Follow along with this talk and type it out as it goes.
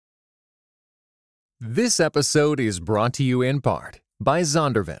This episode is brought to you in part by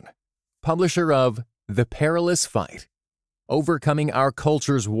Zondervan, publisher of The Perilous Fight: Overcoming Our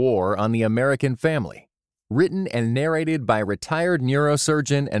Culture's War on the American Family, written and narrated by retired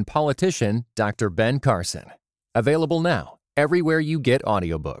neurosurgeon and politician Dr. Ben Carson. Available now everywhere you get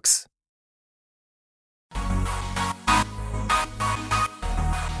audiobooks.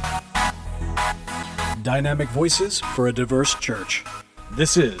 Dynamic voices for a diverse church.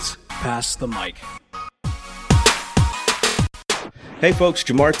 This is Pass the Mic. Hey folks,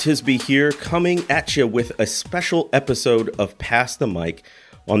 Jamar Tisby here, coming at you with a special episode of Pass the Mic.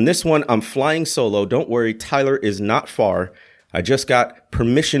 On this one, I'm flying solo. Don't worry, Tyler is not far. I just got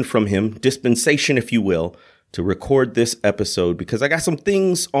permission from him, dispensation if you will, to record this episode because I got some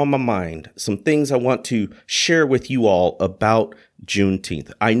things on my mind, some things I want to share with you all about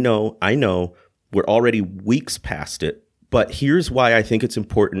Juneteenth. I know, we're already weeks past it. But here's why I think it's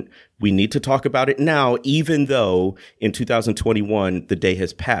important. We need to talk about it now, even though in 2021, the day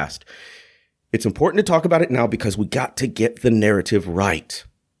has passed. It's important to talk about it now because we got to get the narrative right.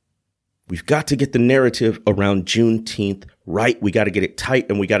 We've got to get the narrative around Juneteenth right. We got to get it tight,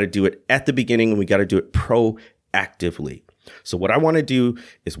 and we got to do it at the beginning, and we got to do it proactively. So what I want to do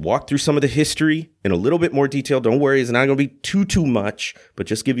is walk through some of the history in a little bit more detail. Don't worry, it's not going to be too much, but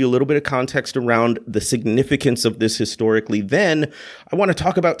just give you a little bit of context around the significance of this historically. Then I want to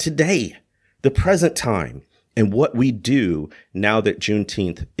talk about today, the present time, and what we do now that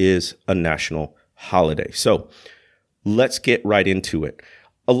Juneteenth is a national holiday. So let's get right into it.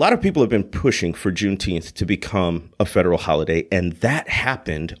 A lot of people have been pushing for Juneteenth to become a federal holiday, and that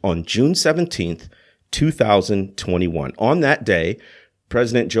happened on June 17th, 2021. On that day,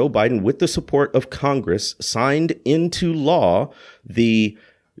 President Joe Biden, with the support of Congress, signed into law the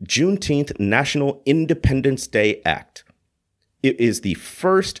Juneteenth National Independence Day Act. It is the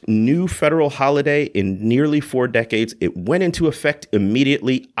first new federal holiday in nearly 4 decades. It went into effect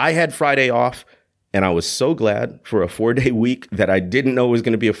immediately. I had Friday off, and I was so glad for a 4-day week that I didn't know it was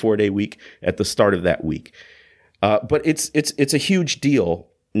going to be a 4-day week at the start of that week. But it's a huge deal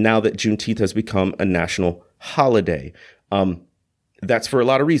now that Juneteenth has become a national holiday. That's for a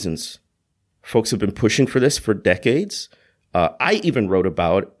lot of reasons. Folks have been pushing for this for decades. I even wrote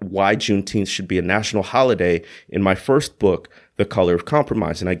about why Juneteenth should be a national holiday in my first book, The Color of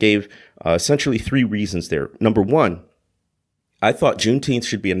Compromise. And I gave essentially 3 reasons there. Number 1, I thought Juneteenth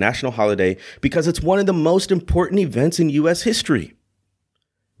should be a national holiday because it's one of the most important events in U.S. history,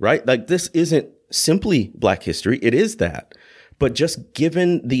 right? Like, this isn't simply Black history. It is that. But just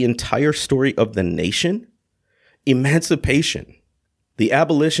given the entire story of the nation, emancipation, the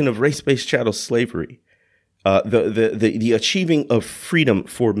abolition of race-based chattel slavery, the achieving of freedom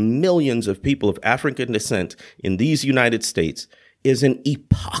for millions of people of African descent in these United States is an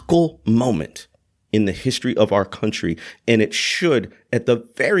epochal moment in the history of our country, and it should, at the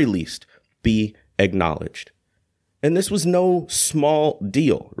very least, be acknowledged. And this was no small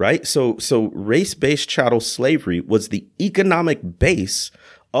deal, right? So race-based chattel slavery was the economic base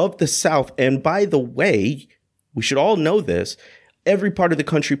of the South. And by the way, we should all know this, every part of the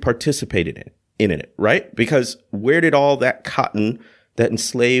country participated in it, right? Because where did all that cotton that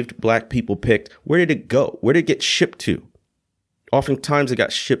enslaved Black people picked, where did it go? Where did it get shipped to? Oftentimes it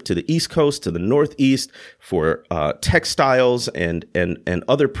got shipped to the East Coast, to the Northeast for textiles and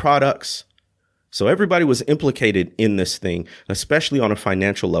other products. So everybody was implicated in this thing, especially on a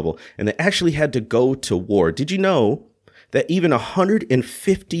financial level, and they actually had to go to war. Did you know that even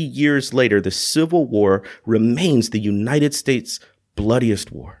 150 years later, the Civil War remains the United States'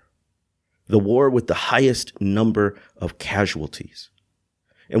 bloodiest war, the war with the highest number of casualties?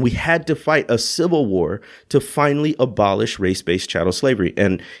 And we had to fight a civil war to finally abolish race-based chattel slavery.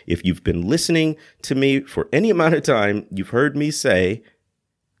 And if you've been listening to me for any amount of time, you've heard me say,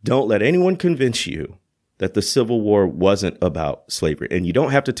 don't let anyone convince you that the Civil War wasn't about slavery. And you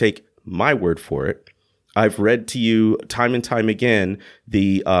don't have to take my word for it. I've read to you time and time again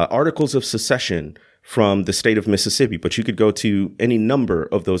the Articles of Secession from the state of Mississippi, but you could go to any number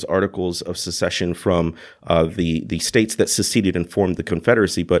of those Articles of Secession from the states that seceded and formed the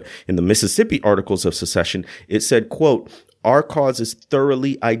Confederacy. But in the Mississippi Articles of Secession, it said, quote, "Our cause is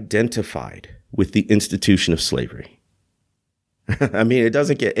thoroughly identified with the institution of slavery." I mean, it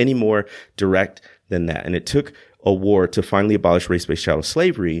doesn't get any more direct than that. And it took a war to finally abolish race-based chattel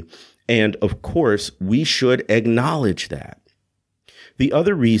slavery. And of course, we should acknowledge that. The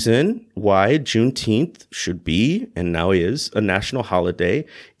other reason why Juneteenth should be, and now is, a national holiday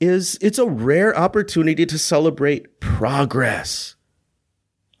is it's a rare opportunity to celebrate progress.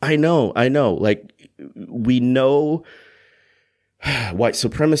 I know. Like, we know white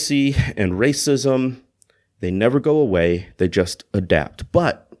supremacy and racism, they never go away. They just adapt.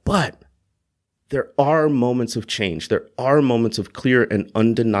 But there are moments of change. There are moments of clear and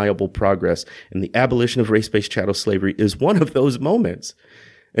undeniable progress. And the abolition of race-based chattel slavery is one of those moments.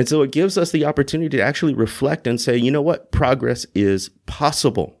 And so it gives us the opportunity to actually reflect and say, you know what? Progress is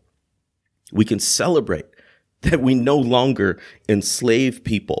possible. We can celebrate that we no longer enslave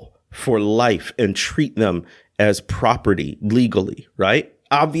people for life and treat them as property legally, right?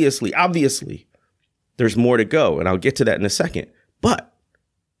 Obviously, there's more to go. And I'll get to that in a second. But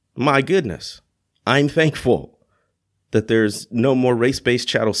my goodness, I'm thankful that there's no more race-based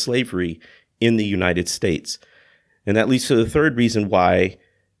chattel slavery in the United States. And that leads to the third reason why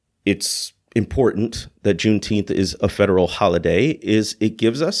it's important that Juneteenth is a federal holiday, is it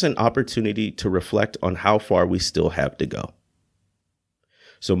gives us an opportunity to reflect on how far we still have to go.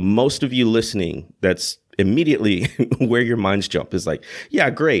 So most of you listening, that's immediately where your minds jump is like, yeah,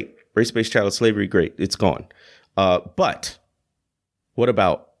 great. Race-based chattel slavery, great. It's gone. But what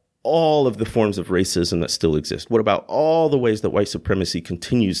about all of the forms of racism that still exist? What about all the ways that white supremacy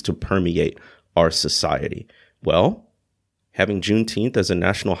continues to permeate our society? Well, having Juneteenth as a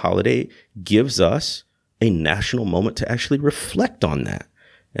national holiday gives us a national moment to actually reflect on that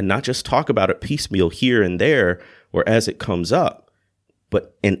and not just talk about it piecemeal here and there or as it comes up,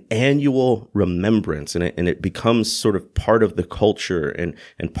 but an annual remembrance. And it becomes sort of part of the culture and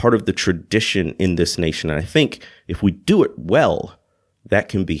part of the tradition in this nation. And I think if we do it well, that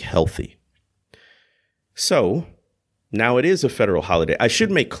can be healthy. So now it is a federal holiday. I should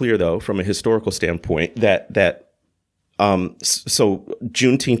make clear, though, from a historical standpoint, that so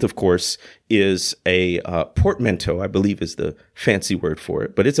Juneteenth, of course, is a portmanteau, I believe is the fancy word for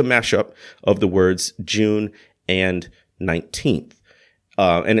it, but it's a mashup of the words June and 19th.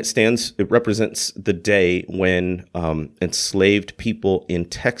 And it represents the day when enslaved people in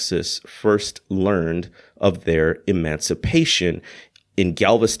Texas first learned of their emancipation in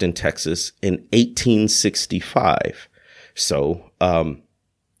Galveston, Texas in 1865. So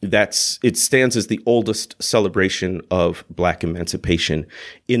it stands as the oldest celebration of Black emancipation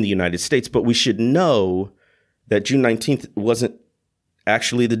in the United States. But we should know that June 19th wasn't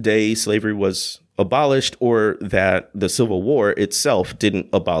actually the day slavery was abolished, or that the Civil War itself didn't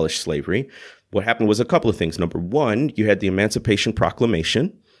abolish slavery. What happened was a couple of things. Number one, you had the Emancipation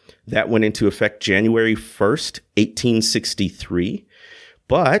Proclamation that went into effect January 1st, 1863.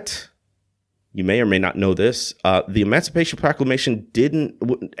 But you may or may not know this, the Emancipation Proclamation didn't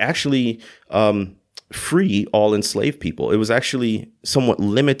actually free all enslaved people. It was actually somewhat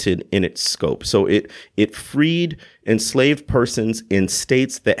limited in its scope. So it freed enslaved persons in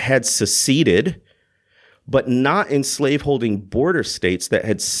states that had seceded, but not in slaveholding border states that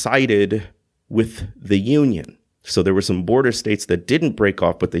had sided with the Union. So there were some border states that didn't break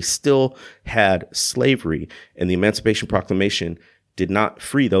off, but they still had slavery. And the Emancipation Proclamation did not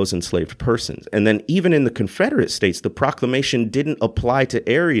free those enslaved persons. And then even in the Confederate states, the proclamation didn't apply to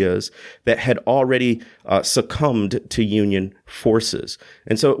areas that had already succumbed to Union forces.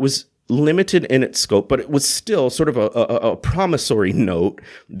 And so it was limited in its scope, but it was still sort of a promissory note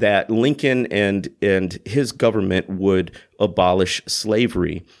that Lincoln and his government would abolish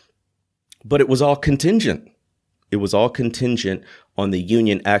slavery. But it was all contingent. It was all contingent on the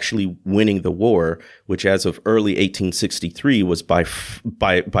Union actually winning the war, which as of early 1863 was by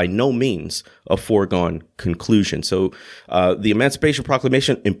no means a foregone conclusion. So the Emancipation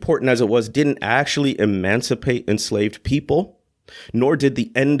Proclamation, important as it was, didn't actually emancipate enslaved people, nor did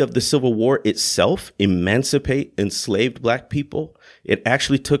the end of the Civil War itself emancipate enslaved Black people. It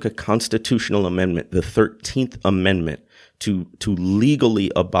actually took a constitutional amendment, the 13th Amendment, to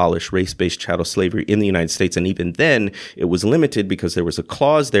legally abolish race-based chattel slavery in the United States. And even then, it was limited because there was a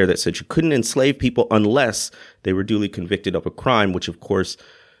clause there that said you couldn't enslave people unless they were duly convicted of a crime, which of course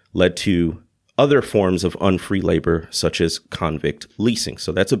led to other forms of unfree labor, such as convict leasing.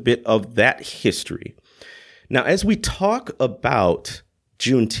 So that's a bit of that history. Now, as we talk about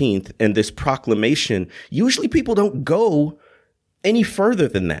Juneteenth and this proclamation, usually people don't go any further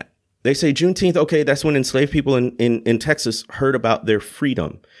than that. They say Juneteenth, okay, that's when enslaved people in Texas heard about their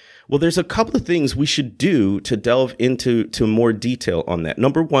freedom. Well, there's a couple of things we should do to delve into more detail on that.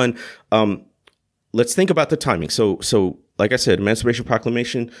 Number one, let's think about the timing. So like I said, Emancipation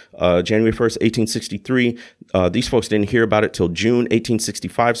Proclamation, January 1st, 1863. These folks didn't hear about it till June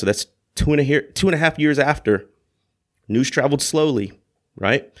 1865. So that's two and a half years after. News traveled slowly,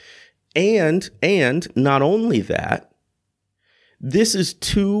 right? And not only that, this is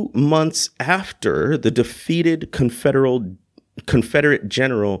 2 months after the defeated Confederate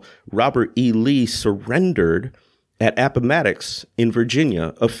General Robert E. Lee surrendered at Appomattox in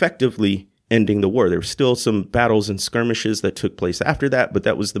Virginia, effectively ending the war. There were still some battles and skirmishes that took place after that, but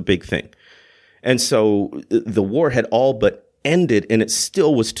that was the big thing. And so the war had all but ended, and it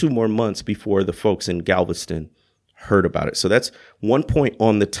still was 2 more months before the folks in Galveston heard about it. So that's one point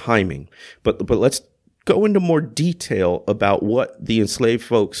on the timing. But let's go into more detail about what the enslaved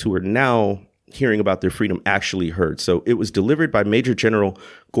folks who are now hearing about their freedom actually heard. So it was delivered by Major General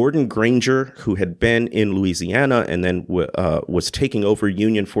Gordon Granger, who had been in Louisiana and then was taking over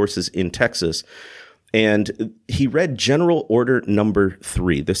Union forces in Texas. And he read General Order Number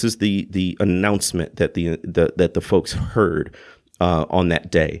 3. This is the announcement that the folks heard on that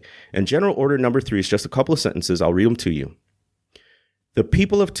day. And General Order Number 3 is just a couple of sentences. I'll read them to you. The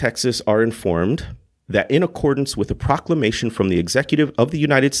people of Texas are informed that in accordance with a proclamation from the Executive of the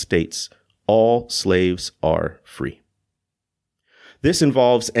United States, all slaves are free. This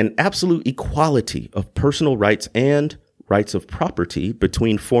involves an absolute equality of personal rights and rights of property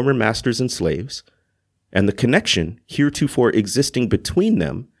between former masters and slaves, and the connection heretofore existing between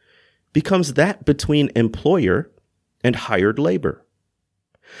them becomes that between employer and hired labor.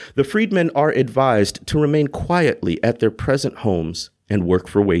 The freedmen are advised to remain quietly at their present homes and work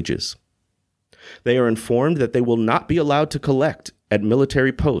for wages. They are informed that they will not be allowed to collect at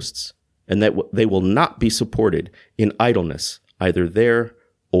military posts and that they will not be supported in idleness either there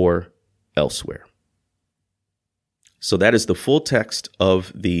or elsewhere. So that is the full text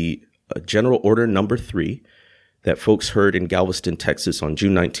of the General Order Number 3 that folks heard in Galveston, Texas on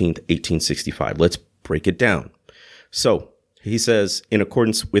June 19th, 1865. Let's break it down. So he says, in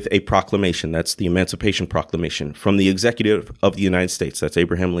accordance with a proclamation, that's the Emancipation Proclamation from the Executive of the United States, that's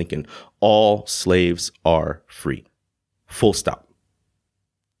Abraham Lincoln, all slaves are free. Full stop.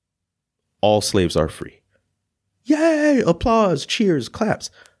 All slaves are free. Yay! Applause, cheers, claps.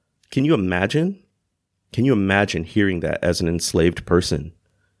 Can you imagine? Can you imagine hearing that as an enslaved person?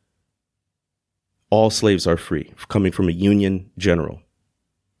 All slaves are free, coming from a Union general.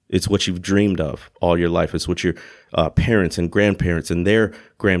 It's what you've dreamed of all your life. It's what your parents and grandparents and their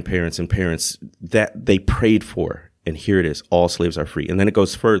grandparents and parents, that they prayed for. And here it is. All slaves are free. And then it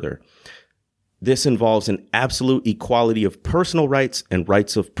goes further. This involves an absolute equality of personal rights and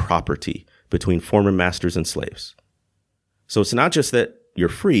rights of property between former masters and slaves. So it's not just that you're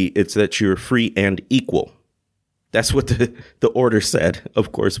free, it's that you're free and equal. That's what the order said.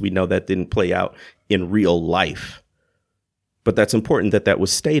 Of course, we know that didn't play out in real life. But that's important that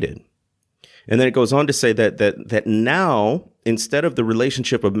was stated. And then it goes on to say that now, instead of the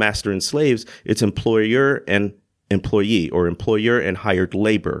relationship of master and slaves, it's employer and employee, or employer and hired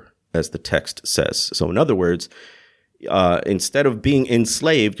labor, as the text says. So in other words, instead of being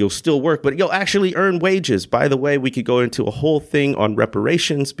enslaved, you'll still work, but you'll actually earn wages. By the way, we could go into a whole thing on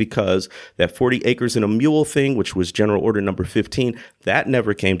reparations, because that 40 acres and a mule thing, which was General Order Number 15, that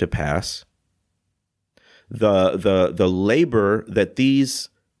never came to pass. The labor that these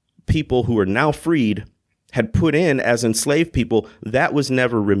people who are now freed had put in as enslaved people, that was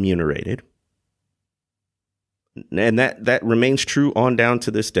never remunerated. And that remains true on down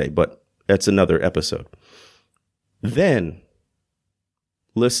to this day, but that's another episode. Then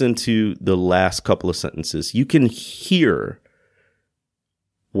listen to the last couple of sentences. You can hear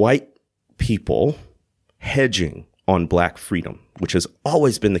white people hedging on black freedom, which has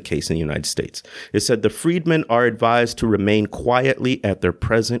always been the case in the United States. It said the freedmen are advised to remain quietly at their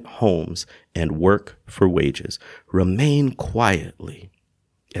present homes and work for wages. Remain quietly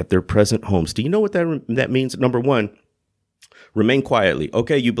at their present homes. Do you know what that means? Number one, remain quietly.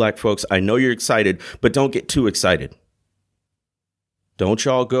 Okay, you black folks, I know you're excited, but don't get too excited. Don't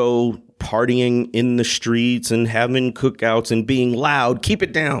y'all go partying in the streets and having cookouts and being loud. Keep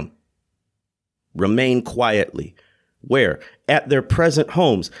it down. Remain quietly. Where? At their present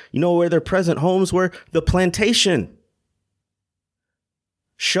homes. You know where their present homes were? The plantation.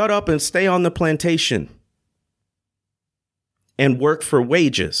 Shut up and stay on the plantation and work for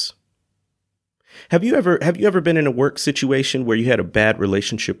wages. Have you ever been in a work situation where you had a bad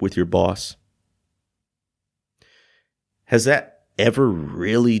relationship with your boss? Has that ever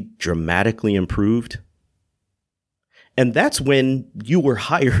really dramatically improved? And that's when you were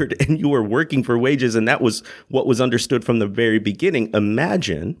hired and you were working for wages, and that was what was understood from the very beginning.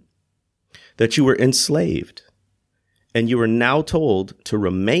 Imagine that you were enslaved and you were now told to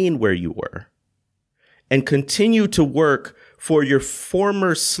remain where you were and continue to work for your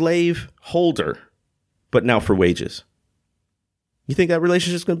former slave holder, but now for wages. You think that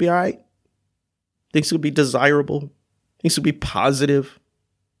relationship's going to be all right? Think it's going to be desirable? Think it's going to be positive,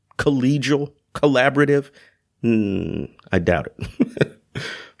 collegial, collaborative? I doubt it.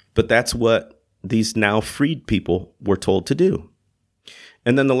 But that's what these now freed people were told to do.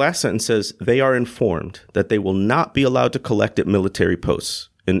 And then the last sentence says, they are informed that they will not be allowed to collect at military posts.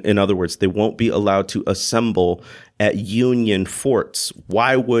 In other words, they won't be allowed to assemble at Union forts.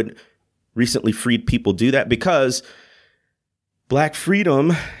 Why would recently freed people do that? Because Black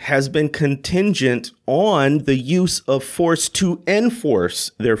freedom has been contingent on the use of force to enforce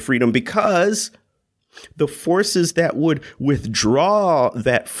their freedom, because the forces that would withdraw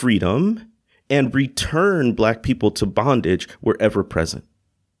that freedom and return Black people to bondage were ever present.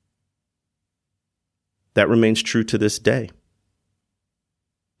 That remains true to this day.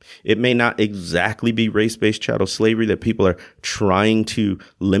 It may not exactly be race-based chattel slavery that people are trying to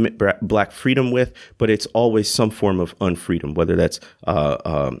limit Black freedom with, but it's always some form of unfreedom, whether that's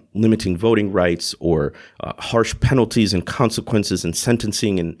limiting voting rights or harsh penalties and consequences and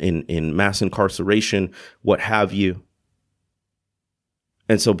sentencing in mass incarceration, what have you.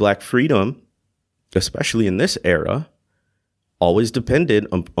 And so Black freedom, especially in this era, always depended,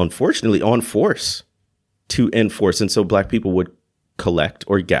 unfortunately, on force to enforce. And so Black people would collect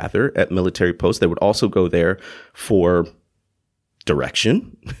or gather at military posts. They would also go there for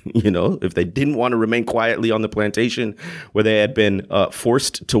direction. If they didn't want to remain quietly on the plantation where they had been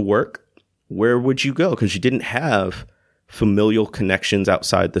forced to work, where would you go? Because you didn't have familial connections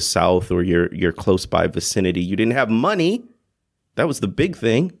outside the South or your close by vicinity. You didn't have money. That was the big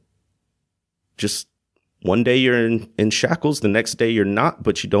thing. Just one day you're in shackles, the next day you're not,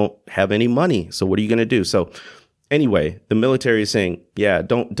 but you don't have any money. So what are you going to do? So anyway, the military is saying, yeah,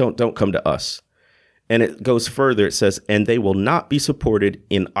 don't come to us. And it goes further. It says, and they will not be supported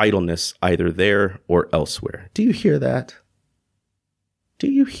in idleness either there or elsewhere. Do you hear that?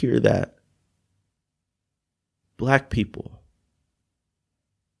 Do you hear that? Black people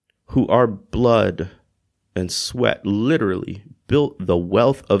who are blood and sweat literally built the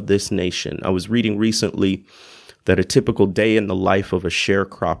wealth of this nation. I was reading recently that a typical day in the life of a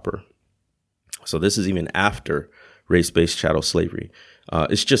sharecropper, so this is even after race-based chattel slavery,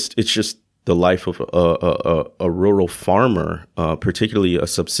 it's just the life of a rural farmer, particularly a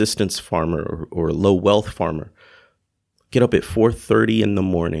subsistence farmer or a low wealth farmer. Get up at 4:30 in the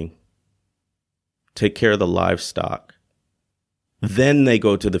morning, take care of the livestock. Then they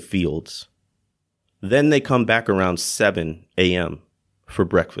go to the fields. Then they come back around 7 a.m. for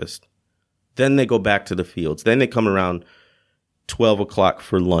breakfast. Then they go back to the fields. Then they come around 12 o'clock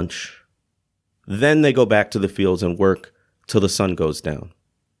for lunch. Then they go back to the fields and work till the sun goes down.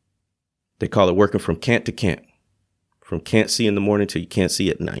 They call it working from camp to camp. From can't see in the morning till you can't see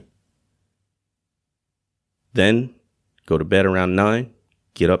at night. Then go to bed around 9,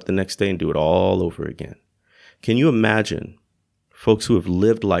 get up the next day and do it all over again. Can you imagine folks who have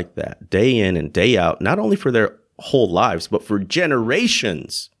lived like that day in and day out, not only for their whole lives, but for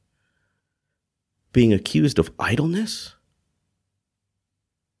generations, being accused of idleness?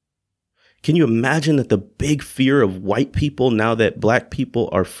 Can you imagine that the big fear of white people now that Black people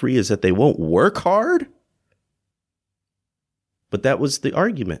are free is that they won't work hard? But that was the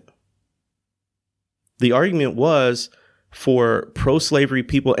argument. The argument was for pro-slavery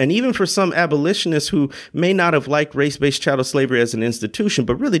people, and even for some abolitionists who may not have liked race-based chattel slavery as an institution,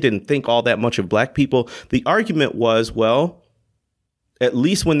 but really didn't think all that much of Black people. The argument was, well, at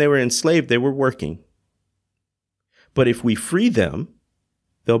least when they were enslaved, they were working. But if we free them,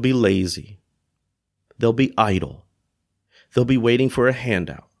 they'll be lazy. They'll be idle. They'll be waiting for a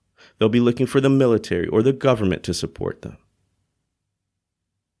handout. They'll be looking for the military or the government to support them.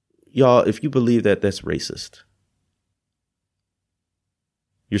 Y'all, if you believe that, that's racist.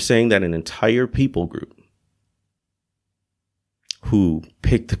 You're saying that an entire people group who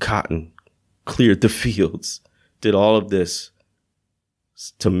picked the cotton, cleared the fields, did all of this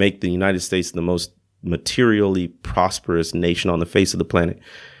to make the United States the most materially prosperous nation on the face of the planet.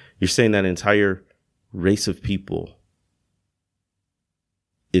 You're saying that an entire race of people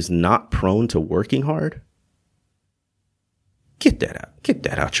is not prone to working hard? Get that out. Get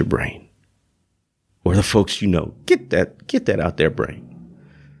that out your brain. Or the folks you know, get that out their brain.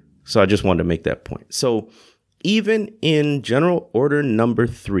 So I just wanted to make that point. So even in General Order number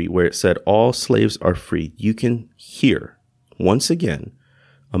 3, where it said all slaves are free, you can hear, once again,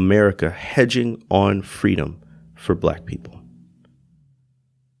 America hedging on freedom for Black people.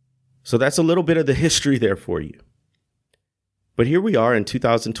 So that's a little bit of the history there for you. But here we are in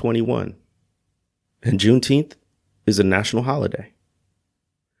 2021, and Juneteenth is a national holiday.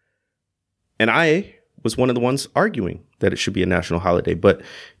 And I was one of the ones arguing that it should be a national holiday. But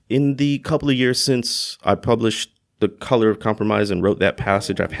in the couple of years since I published The Color of Compromise and wrote that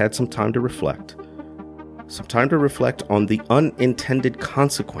passage, I've had some time to reflect on the unintended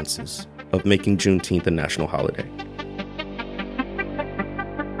consequences of making Juneteenth a national holiday.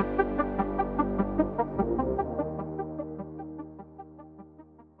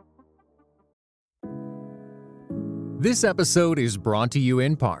 This episode is brought to you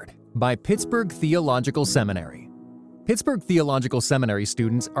in part by Pittsburgh Theological Seminary. Pittsburgh Theological Seminary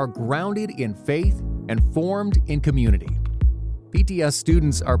students are grounded in faith and formed in community. PTS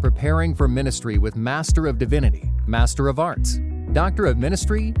students are preparing for ministry with Master of Divinity, Master of Arts, Doctor of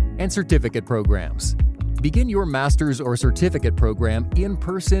Ministry, and certificate programs. Begin your master's or certificate program in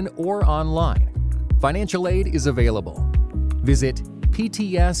person or online. Financial aid is available. Visit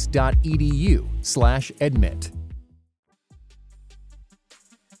pts.edu/admit.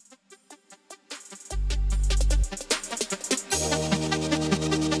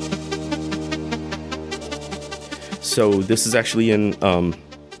 So this is actually in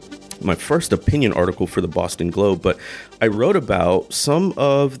my first opinion article for the Boston Globe, but I wrote about some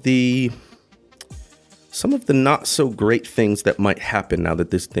of the not so great things that might happen now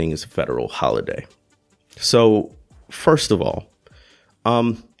that this thing is a federal holiday. So first of all,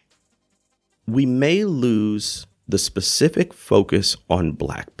 we may lose the specific focus on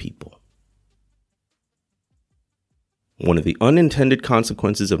Black people. One of the unintended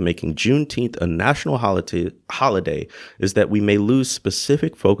consequences of making Juneteenth a national holiday is that we may lose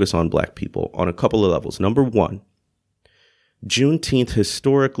specific focus on Black people on a couple of levels. Number one, Juneteenth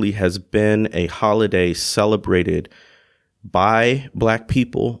historically has been a holiday celebrated by Black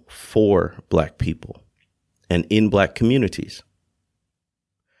people for Black people and in Black communities.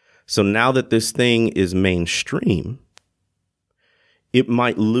 So now that this thing is mainstream, it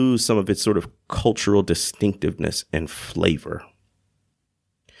might lose some of its sort of cultural distinctiveness and flavor.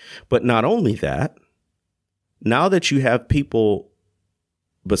 But not only that, now that you have people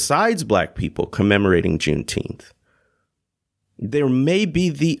besides Black people commemorating Juneteenth, there may be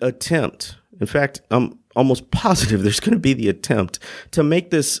the attempt, in fact, I'm almost positive there's going to be the attempt to make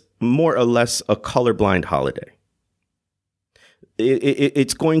this more or less a colorblind holiday.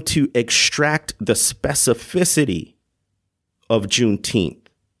 It's going to extract the specificity of Juneteenth,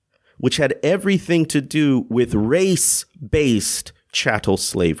 which had everything to do with race-based chattel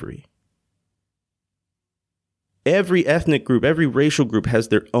slavery. Every ethnic group, every racial group has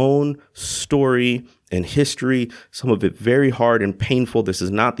their own story and history, some of it very hard and painful. This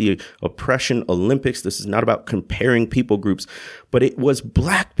is not the oppression Olympics. This is not about comparing people groups, but it was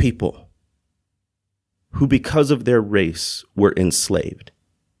Black people who, because of their race, were enslaved.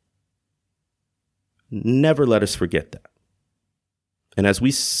 Never let us forget that. And as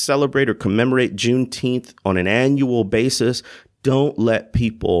we celebrate or commemorate Juneteenth on an annual basis, don't let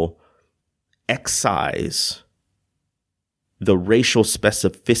people excise the racial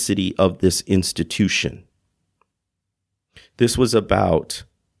specificity of this institution. This was about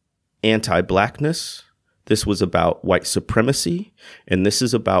anti-Blackness. This was about white supremacy. And this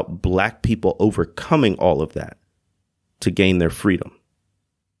is about Black people overcoming all of that to gain their freedom.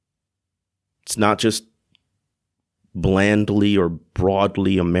 It's not just blandly or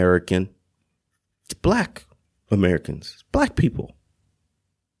broadly American. It's Black Americans, Black people.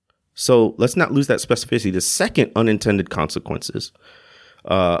 So let's not lose that specificity. The second unintended consequences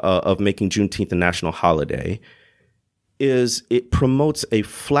of making Juneteenth a national holiday is it promotes a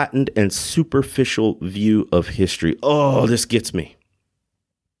flattened and superficial view of history. Oh, this gets me.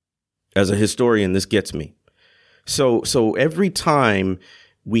 As a historian, this gets me. So every time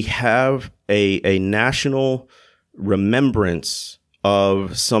we have a national remembrance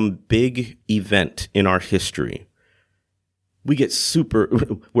of some big event in our history, we get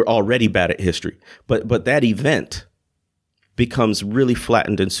we're already bad at history, but that event becomes really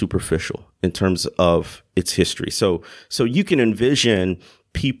flattened and superficial in terms of its history. So you can envision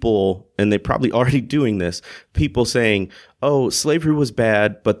people, and they're probably already doing this, people saying, oh, slavery was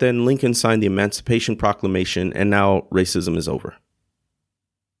bad, but then Lincoln signed the Emancipation Proclamation and now racism is over.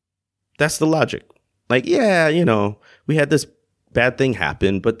 That's the logic. Like, yeah, we had this bad thing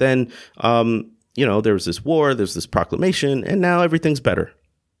happen, but then, there was this war, there's this proclamation, and now everything's better.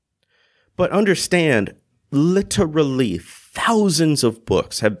 But understand, literally thousands of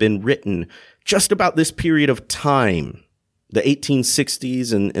books have been written just about this period of time, the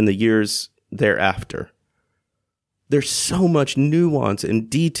 1860s and the years thereafter. There's so much nuance and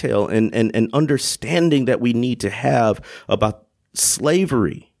detail and understanding that we need to have about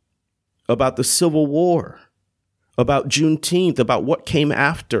slavery, about the Civil War, about Juneteenth, about what came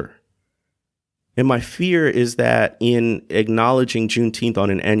after. And my fear is that in acknowledging Juneteenth on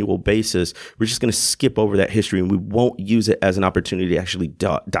an annual basis, we're just going to skip over that history and we won't use it as an opportunity to actually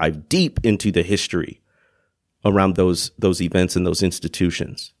dive deep into the history around those events and those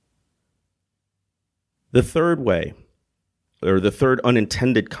institutions. The third way, or the third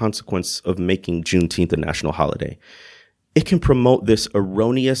unintended consequence of making Juneteenth a national holiday, it can promote this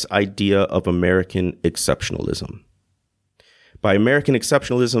erroneous idea of American exceptionalism. By American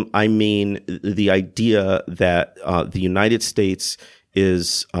exceptionalism, I mean the idea that the United States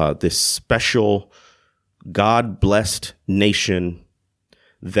is this special, God-blessed nation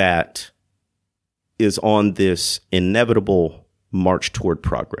that is on this inevitable march toward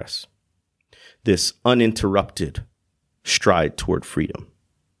progress, this uninterrupted stride toward freedom,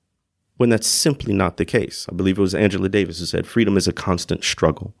 when that's simply not the case. I believe it was Angela Davis who said, freedom is a constant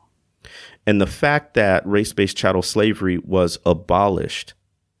struggle. And the fact that race-based chattel slavery was abolished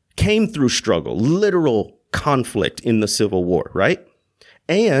came through struggle, literal conflict in the Civil War, right?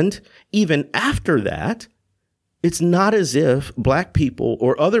 And even after that, it's not as if Black people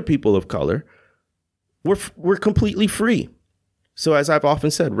or other people of color were completely free. So as I've often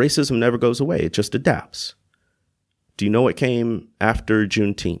said, racism never goes away. It just adapts. Do you know what came after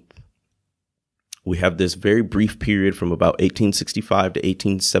Juneteenth? We have this very brief period from about 1865 to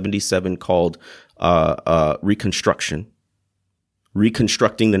 1877 called Reconstruction,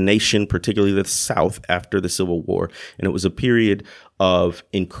 reconstructing the nation, particularly the South, after the Civil War. And it was a period of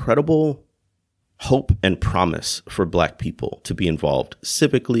incredible hope and promise for Black people to be involved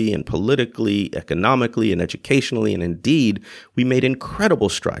civically and politically, economically and educationally. And indeed, we made incredible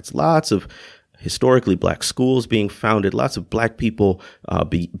strides. Lots of historically Black schools being founded, lots of Black people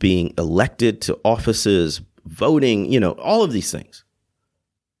being elected to offices, voting, all of these things.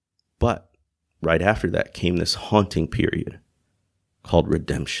 But right after that came this haunting period called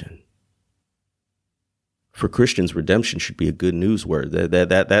redemption. For Christians, redemption should be a good news word.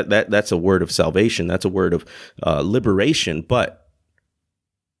 That's a word of salvation. That's a word of liberation. But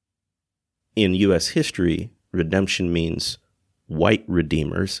in U.S. history, redemption means white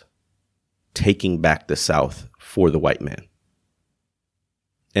redeemers taking back the South for the white man.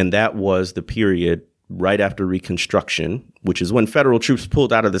 And that was the period right after Reconstruction, which is when federal troops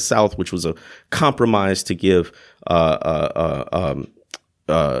pulled out of the South, which was a compromise to give the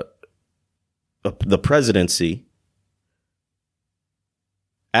presidency.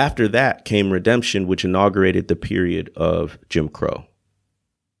 After that came redemption, which inaugurated the period of Jim Crow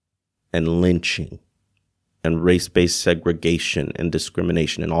and lynching and race-based segregation and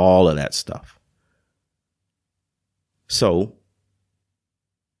discrimination and all of that stuff. So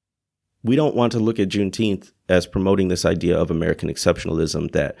we don't want to look at Juneteenth as promoting this idea of American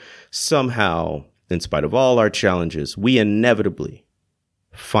exceptionalism, that somehow, in spite of all our challenges, we inevitably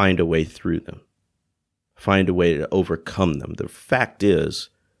find a way through them, find a way to overcome them. The fact is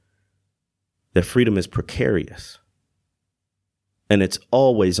that freedom is precarious, and it's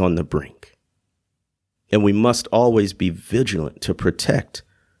always on the brink. And we must always be vigilant to protect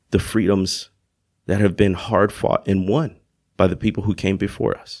the freedoms that have been hard fought and won by the people who came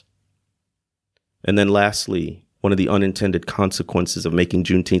before us. And then lastly, one of the unintended consequences of making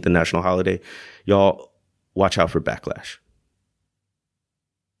Juneteenth a national holiday, y'all, watch out for backlash.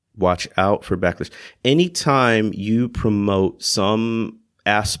 Watch out for backlash. Anytime you promote some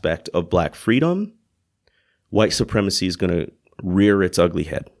aspect of Black freedom, white supremacy is going to rear its ugly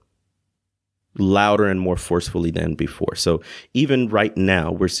head, louder and more forcefully than before. So even right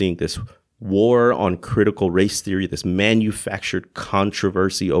now, we're seeing this war on critical race theory, this manufactured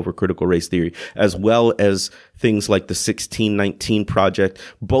controversy over critical race theory, as well as things like the 1619 Project,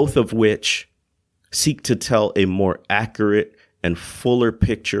 both of which seek to tell a more accurate and fuller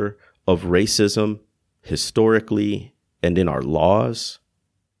picture of racism historically and in our laws.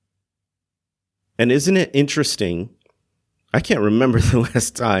 And isn't it interesting? I can't remember the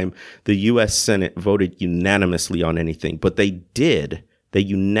last time the U.S. Senate voted unanimously on anything, but they did. They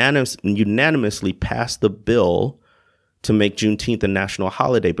unanimously passed the bill to make Juneteenth a national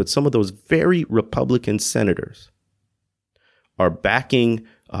holiday. But some of those very Republican senators are backing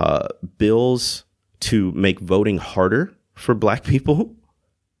bills to make voting harder for Black people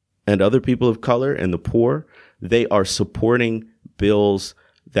and other people of color and the poor. They are supporting bills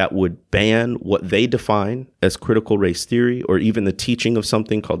that would ban what they define as critical race theory, or even the teaching of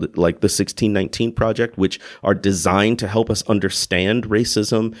something called like the 1619 Project, which are designed to help us understand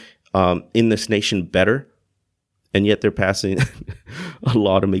racism in this nation better. And yet they're passing a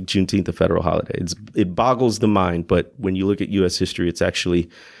law to make Juneteenth a federal holiday. It boggles the mind, but when you look at U.S. history, it's actually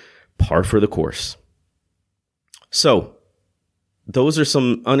par for the course. So those are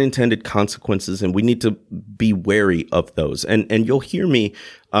some unintended consequences, and we need to be wary of those. And you'll hear me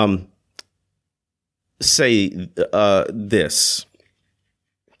say this: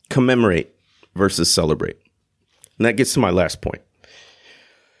 commemorate versus celebrate. And that gets to my last point.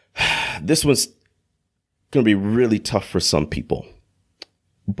 This one's going to be really tough for some people.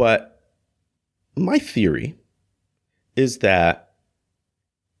 But my theory is that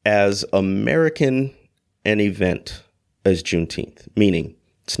as American an event as Juneteenth, meaning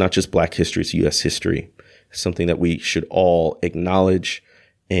it's not just Black history, it's U.S. history, it's something that we should all acknowledge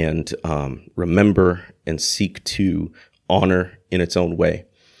and remember and seek to honor in its own way.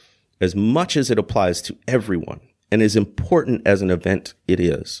 As much as it applies to everyone and as important as an event it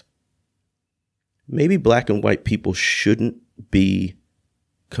is, maybe Black and white people shouldn't be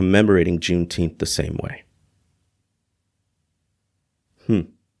commemorating Juneteenth the same way.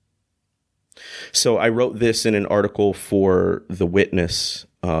 So I wrote this in an article for The Witness,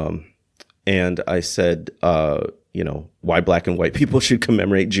 and I said, why Black and white people should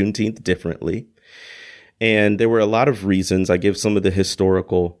commemorate Juneteenth differently. And there were a lot of reasons. I give some of the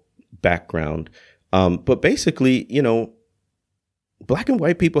historical background. But basically, Black and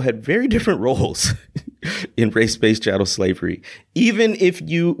white people had very different roles in race-based chattel slavery. Even if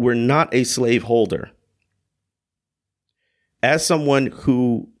you were not a slaveholder, as someone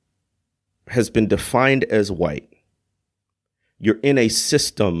who has been defined as white, you're in a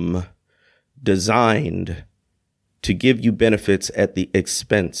system designed to give you benefits at the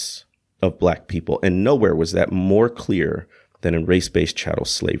expense of Black people. And nowhere was that more clear than in race-based chattel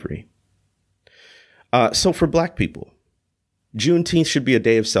slavery. So for Black people, Juneteenth should be a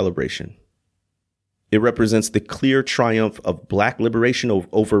day of celebration. It represents the clear triumph of Black liberation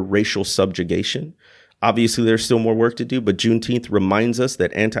over racial subjugation. Obviously, there's still more work to do, but Juneteenth reminds us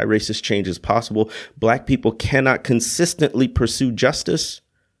that anti-racist change is possible. Black people cannot consistently pursue justice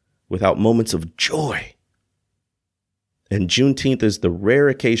without moments of joy. And Juneteenth is the rare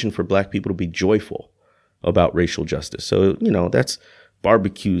occasion for Black people to be joyful about racial justice. So, that's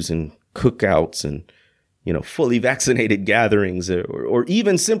barbecues and cookouts and, fully vaccinated gatherings or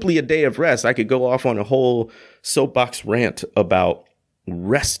even simply a day of rest. I could go off on a whole soapbox rant about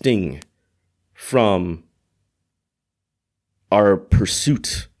resting from our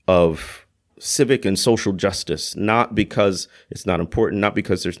pursuit of civic and social justice, not because it's not important, not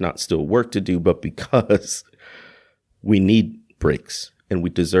because there's not still work to do, but because we need breaks and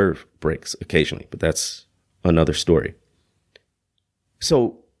we deserve breaks occasionally. But that's another story.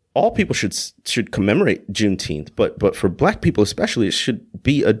 So all people should commemorate Juneteenth, but for Black people especially, it should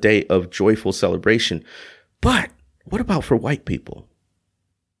be a day of joyful celebration. But what about for white people?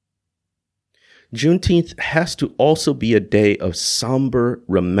 Juneteenth has to also be a day of somber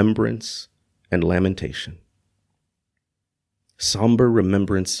remembrance and lamentation. Somber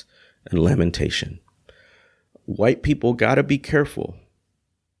remembrance and lamentation. White people got to be careful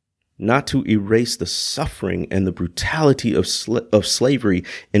not to erase the suffering and the brutality of slavery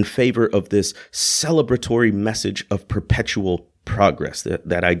in favor of this celebratory message of perpetual progress,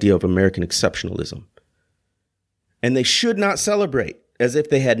 that idea of American exceptionalism. And they should not celebrate as if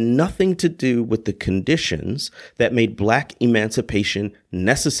they had nothing to do with the conditions that made Black emancipation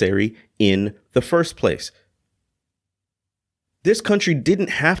necessary in the first place. This country didn't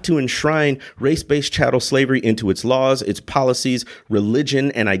have to enshrine race-based chattel slavery into its laws, its policies,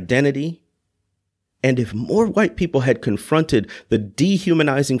 religion, and identity. And if more white people had confronted the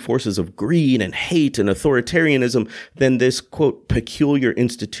dehumanizing forces of greed and hate and authoritarianism, then this, quote, peculiar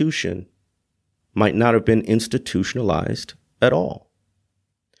institution might not have been institutionalized at all.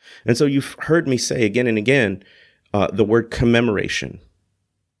 And so you've heard me say again and again the word commemoration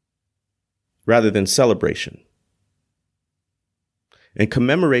rather than celebration. And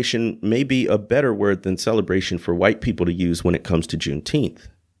commemoration may be a better word than celebration for white people to use when it comes to Juneteenth.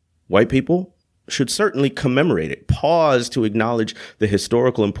 White people should certainly commemorate it, pause to acknowledge the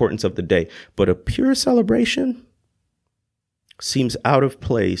historical importance of the day. But a pure celebration seems out of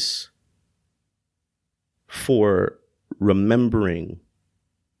place for remembering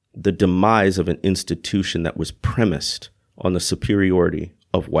the demise of an institution that was premised on the superiority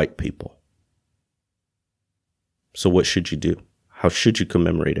of white people. So what should you do? How should you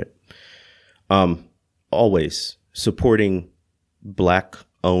commemorate it? Always supporting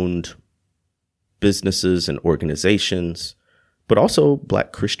Black-owned businesses and organizations, but also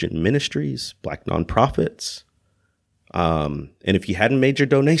Black Christian ministries, Black nonprofits. And if you hadn't made your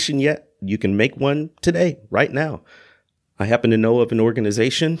donation yet, you can make one today, right now. I happen to know of an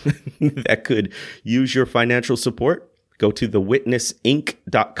organization that could use your financial support. Go to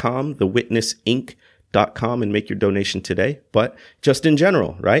thewitnessinc.com, thewitnessinc.com, and make your donation today. But just in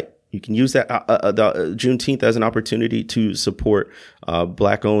general, right? You can use that the Juneteenth as an opportunity to support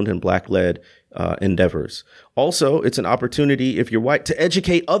Black-owned and Black-led endeavors. Also, it's an opportunity, if you're white, to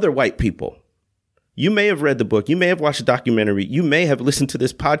educate other white people. You may have read the book. You may have watched a documentary. You may have listened to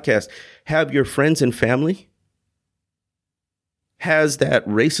this podcast. Have your friends and family? Has that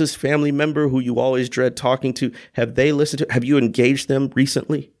racist family member who you always dread talking to, have they listened to? Have you engaged them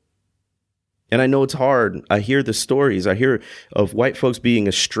recently? And I know it's hard. I hear the stories. I hear of white folks being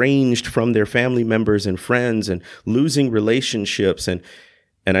estranged from their family members and friends and losing relationships. And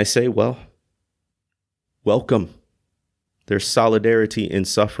I say, well, welcome. There's solidarity in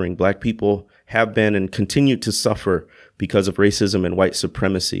suffering. Black people have been and continue to suffer because of racism and white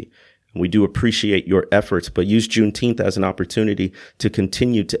supremacy. We do appreciate your efforts, but use Juneteenth as an opportunity to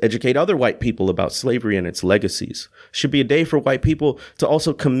continue to educate other white people about slavery and its legacies. Should be a day for white people to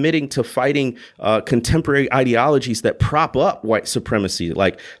also committing to fighting contemporary ideologies that prop up white supremacy,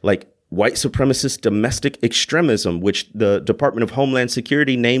 like white supremacist domestic extremism, which the Department of Homeland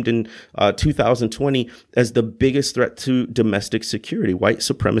Security named in 2020 as the biggest threat to domestic security, white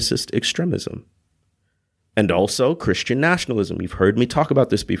supremacist extremism. And also Christian nationalism. You've heard me talk about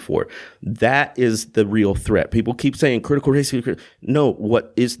this before. That is the real threat. People keep saying critical race. No,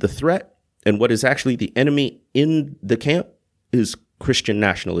 what is the threat and what is actually the enemy in the camp is Christian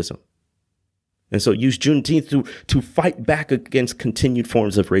nationalism. And so use Juneteenth to fight back against continued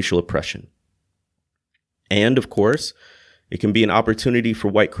forms of racial oppression. And of course, it can be an opportunity for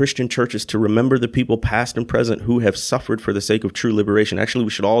white Christian churches to remember the people past and present who have suffered for the sake of true liberation. Actually,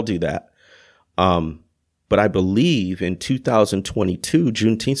 we should all do that. But I believe in 2022,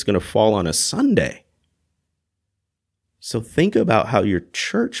 Juneteenth is going to fall on a Sunday. So think about how your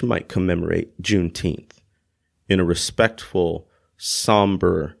church might commemorate Juneteenth in a respectful,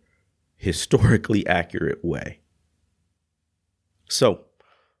 somber, historically accurate way. So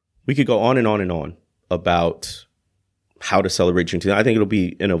we could go on and on and on about how to celebrate Juneteenth. I think it'll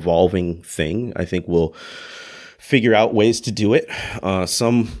be an evolving thing. I think we'll figure out ways to do it.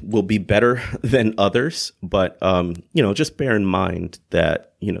 Some will be better than others, but just bear in mind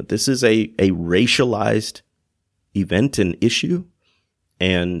that this is a racialized event and issue,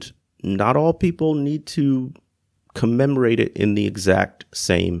 and not all people need to commemorate it in the exact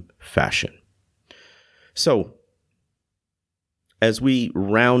same fashion. So, as we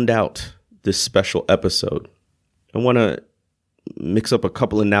round out this special episode, I want to mix up a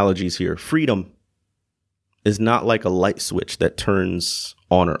couple analogies here. Freedom is not like a light switch that turns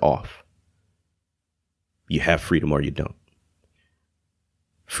on or off. You have freedom or you don't.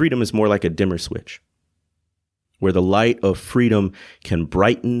 Freedom is more like a dimmer switch, where the light of freedom can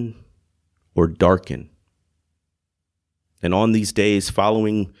brighten or darken. And on these days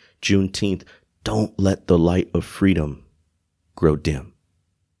following Juneteenth, don't let the light of freedom grow dim.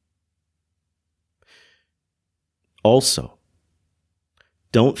 Also,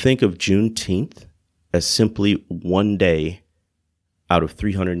 don't think of Juneteenth as simply one day out of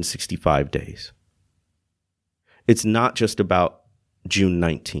 365 days. It's not just about June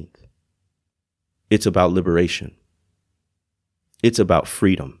 19th. It's about liberation. It's about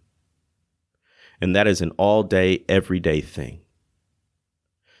freedom. And that is an all-day, everyday thing.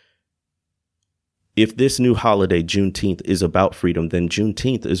 If this new holiday, Juneteenth, is about freedom, then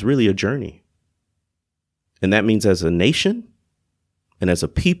Juneteenth is really a journey. And that means as a nation and as a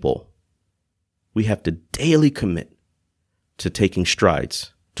people, we have to daily commit to taking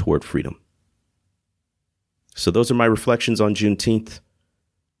strides toward freedom. So those are my reflections on Juneteenth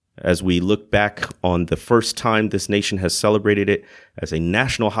as we look back on the first time this nation has celebrated it as a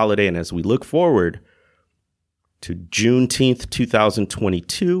national holiday, and as we look forward to Juneteenth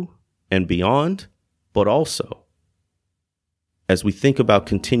 2022 and beyond, but also as we think about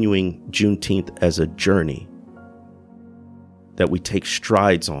continuing Juneteenth as a journey that we take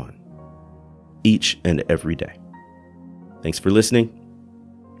strides on each and every day. Thanks for listening.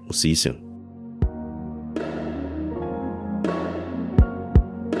 We'll see you soon.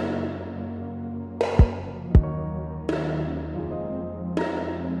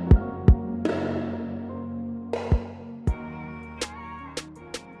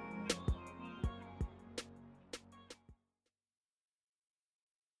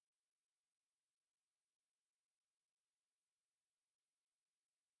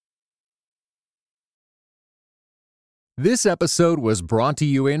 This episode was brought to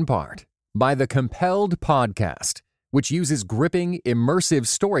you in part by the Compelled Podcast, which uses gripping, immersive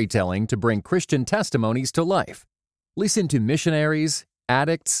storytelling to bring Christian testimonies to life. Listen to missionaries,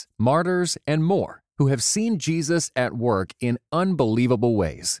 addicts, martyrs, and more who have seen Jesus at work in unbelievable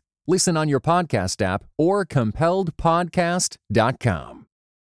ways. Listen on your podcast app or compelledpodcast.com.